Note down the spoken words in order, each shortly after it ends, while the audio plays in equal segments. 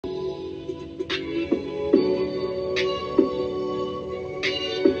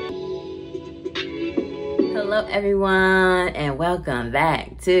Hello everyone, and welcome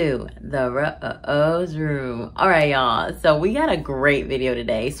back to the O's Room. All right, y'all, so we got a great video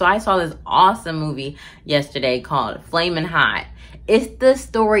today. So I saw this awesome movie yesterday called Flamin' Hot. It's the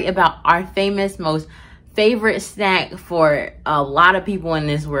story about our most favorite snack for a lot of people in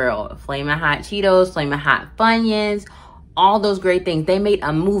this world. Flamin' Hot Cheetos, Flamin' Hot Funyuns, all those great things. They made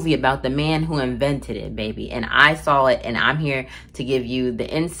a movie about the man who invented it, baby. And I saw it, and I'm here to give you the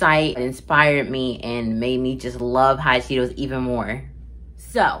insight. It inspired me and made me just love Hot Cheetos even more.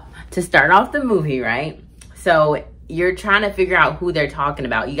 So, to start off the movie, right? So, you're trying to figure out who they're talking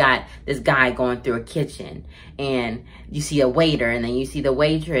about. You got this guy going through a kitchen, and you see a waiter, and then you see the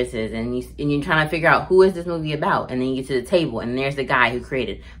waitresses, and you're trying to figure out who is this movie about. And then you get to the table, and there's the guy who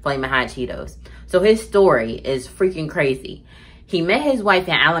created Flamin' Hot Cheetos. So his story is freaking crazy. He met his wife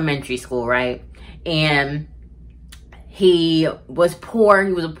in elementary school, right? And he was poor.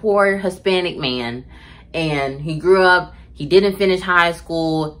 He was a poor Hispanic man, and he grew up. He didn't finish high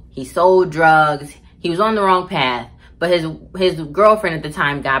school. He sold drugs. He was on the wrong path. But his girlfriend at the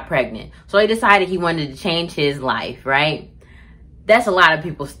time got pregnant. So he decided he wanted to change his life, right? That's a lot of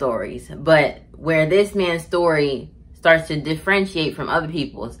people's stories. But where this man's story starts to differentiate from other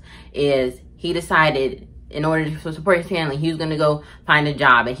people's is he decided in order to support his family, he was going to go find a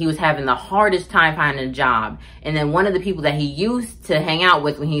job. And he was having the hardest time finding a job. And then one of the people that he used to hang out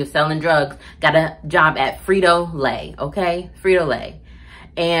with when he was selling drugs got a job at Frito-Lay, okay? Frito-Lay.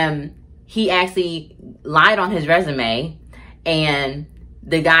 And he actually lied on his resume, and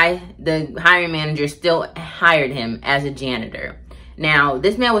the hiring manager still hired him as a janitor. Now,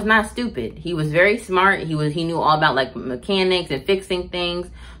 this man was not stupid. He was very smart. He knew all about like mechanics and fixing things.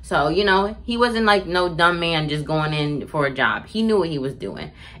 So, you know, he wasn't like no dumb man just going in for a job. He knew what he was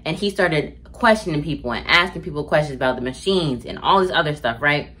doing. And he started questioning people and asking people questions about the machines and all this other stuff,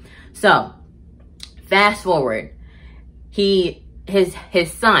 right? So, fast forward, his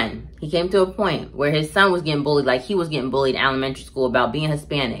son, he came to a point where his son was getting bullied, like he was getting bullied in elementary school about being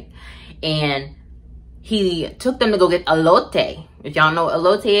Hispanic. And he took them to go get elote. If y'all know what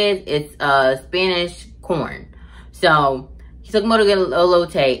elote is, it's Spanish corn. So he took them to get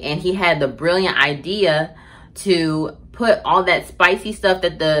elote, and he had the brilliant idea to put all that spicy stuff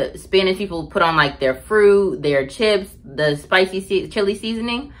that the Spanish people put on like their fruit, their chips, the spicy chili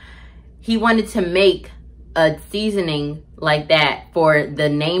seasoning. He wanted to make a seasoning like that for the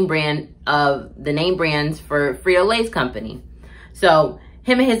name brands for Frito-Lay's company. So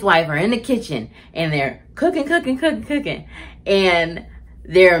him and his wife are in the kitchen, and they're cooking. And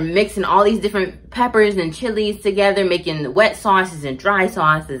they're mixing all these different peppers and chilies together, making wet sauces and dry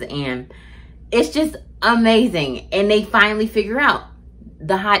sauces. And it's just amazing. And they finally figure out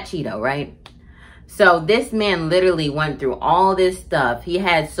the hot Cheeto, right? So this man literally went through all this stuff. He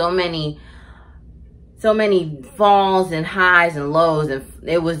had so many falls and highs and lows, and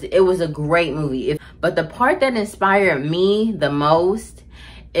it was a great movie. But the part that inspired me the most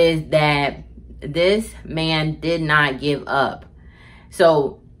is that this man did not give up.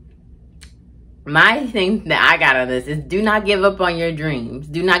 So my thing that I got out of this is do not give up on your dreams.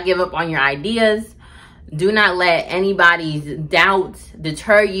 Do not give up on your ideas. Do not let anybody's doubts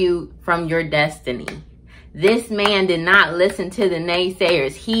deter you from your destiny. This man did not listen to the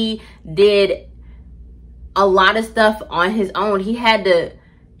naysayers. He did a lot of stuff on his own. He had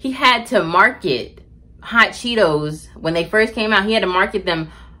to market Hot Cheetos when they first came out. He had to market them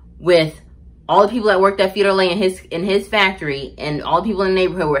with all the people that worked at Frito-Lay in his factory, and all the people in the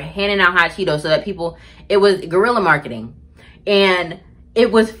neighborhood were handing out Hot Cheetos so that it was guerrilla marketing. And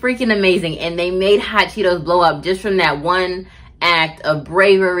it was freaking amazing. And they made Hot Cheetos blow up just from that one act of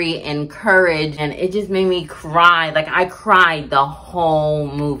bravery and courage. And it just made me cry. Like, I cried the whole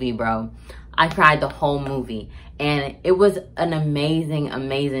movie, bro. I cried the whole movie, and it was an amazing,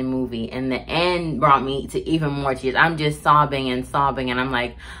 amazing movie. And the end brought me to even more tears. I'm just sobbing, and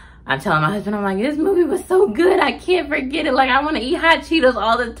I'm telling my husband, I'm like, this movie was so good. I can't forget it. Like, I want to eat Hot Cheetos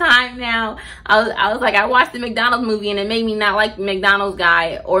all the time now. I was like, I watched the McDonald's movie, and it made me not like the McDonald's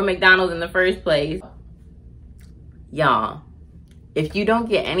guy or McDonald's in the first place. Y'all, if you don't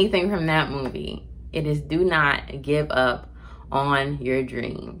get anything from that movie, it is do not give up on your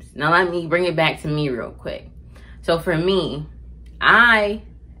dreams. Now let me bring it back to me real quick. So for me, I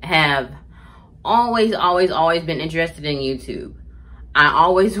have always been interested in YouTube. I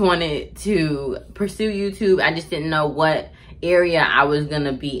always wanted to pursue YouTube. I just didn't know what area I was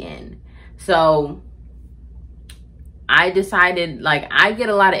gonna be in. So I decided, like, I get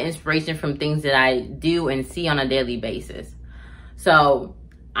a lot of inspiration from things that I do and see on a daily basis. So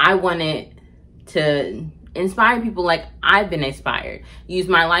I wanted to inspire people like I've been inspired. Use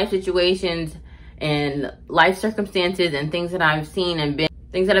my life situations and life circumstances and things that I've seen and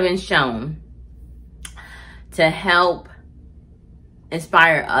things that have been shown to help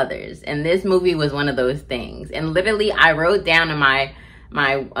inspire others. And this movie was one of those things. And literally I wrote down in my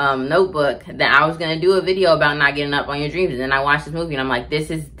notebook that I was going to do a video about not giving up on your dreams. And then I watched this movie and I'm like,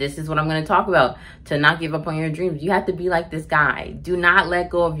 this is what I'm going to talk about, to not give up on your dreams. You have to be like this guy. Do not let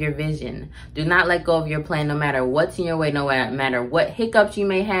go of your vision. Do not let go of your plan, no matter what's in your way, no matter what hiccups you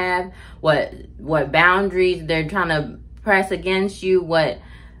may have, what boundaries they're trying to press against you, what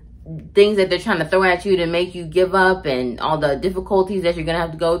things that they're trying to throw at you to make you give up, and all the difficulties that you're going to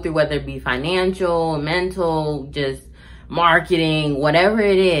have to go through, whether it be financial, mental, just marketing, whatever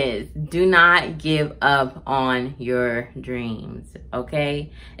it is. Do not give up on your dreams,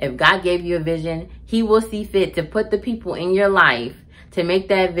 okay? If God gave you a vision, he will see fit to put the people in your life to make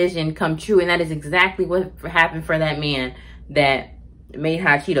that vision come true. And that is exactly what happened for that man that made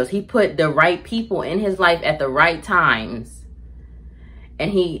hot Cheetos. He put the right people in his life at the right times,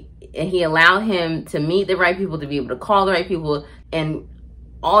 and he allowed him to meet the right people, to be able to call the right people. And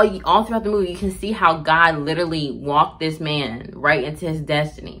all throughout the movie, you can see how God literally walked this man right into his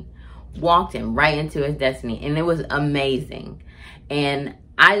destiny. Walked him right into his destiny. And it was amazing. And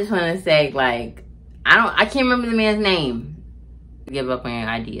I just want to say, like, I can't remember the man's name. Give up on your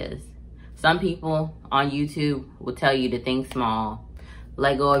ideas. Some people on YouTube will tell you to think small.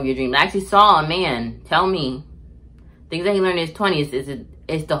 Let go of your dreams. I actually saw a man tell me things that he learned in his 20s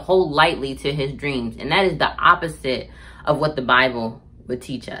is to hold lightly to his dreams. And that is the opposite of what the Bible would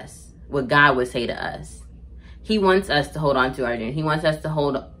teach us, what God would say to us. He wants us to hold on to our dreams. He wants us to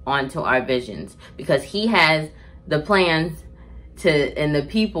hold on to our visions, because he has the plans and the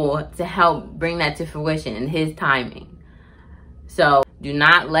people to help bring that to fruition in his timing. So do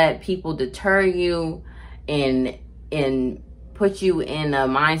not let people deter you and put you in a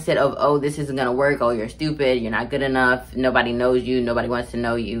mindset of, oh, this isn't going to work. Oh, you're stupid. You're not good enough. Nobody knows you. Nobody wants to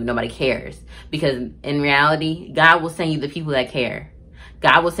know you. Nobody cares. Because in reality, God will send you the people that care.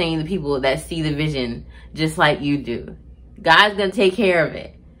 God will send you the people that see the vision just like you do. God's going to take care of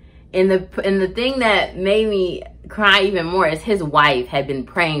it. And the thing that made me cry even more is his wife had been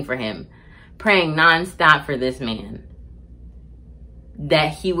praying for him, praying nonstop for this man,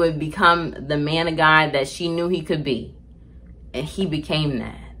 that he would become the man of God that she knew he could be. And he became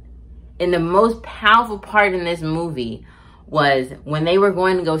that. And the most powerful part in this movie was when they were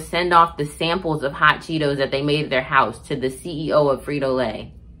going to go send off the samples of hot Cheetos that they made at their house to the CEO of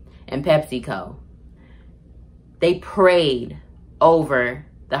Frito-Lay and PepsiCo. They prayed over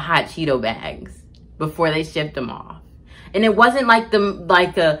the hot Cheeto bags before they shipped them off. And it wasn't like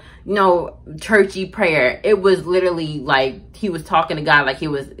a churchy prayer. It was literally like he was talking to God, like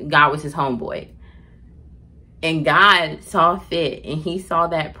God was his homeboy. And God saw fit, and he saw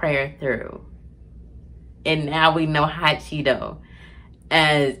that prayer through. And now we know hot Cheeto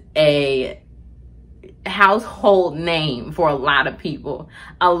as a household name for a lot of people.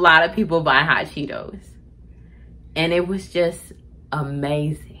 A lot of people buy hot Cheetos. And it was just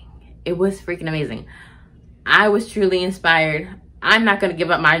amazing. It was freaking amazing. I was truly inspired. I'm not going to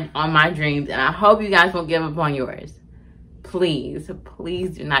give up on my dreams, and I hope you guys won't give up on yours. Please,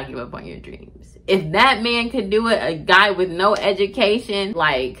 please do not give up on your dreams. If that man could do it, a guy with no education,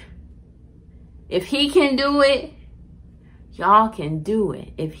 like, if he can do it, y'all can do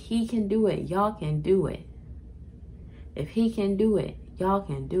it. If he can do it, y'all can do it. If he can do it, y'all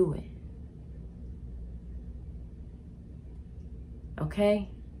can do it. Okay?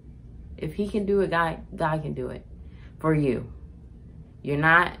 If he can do it, God can do it for you. You're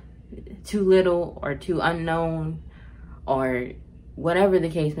not too little or too unknown or whatever the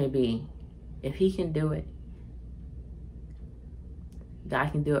case may be. If he can do it,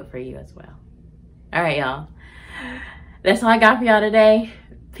 God can do it for you as well. All right, y'all. That's all I got for y'all today.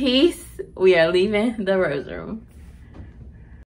 Peace. We are leaving the Rose Room.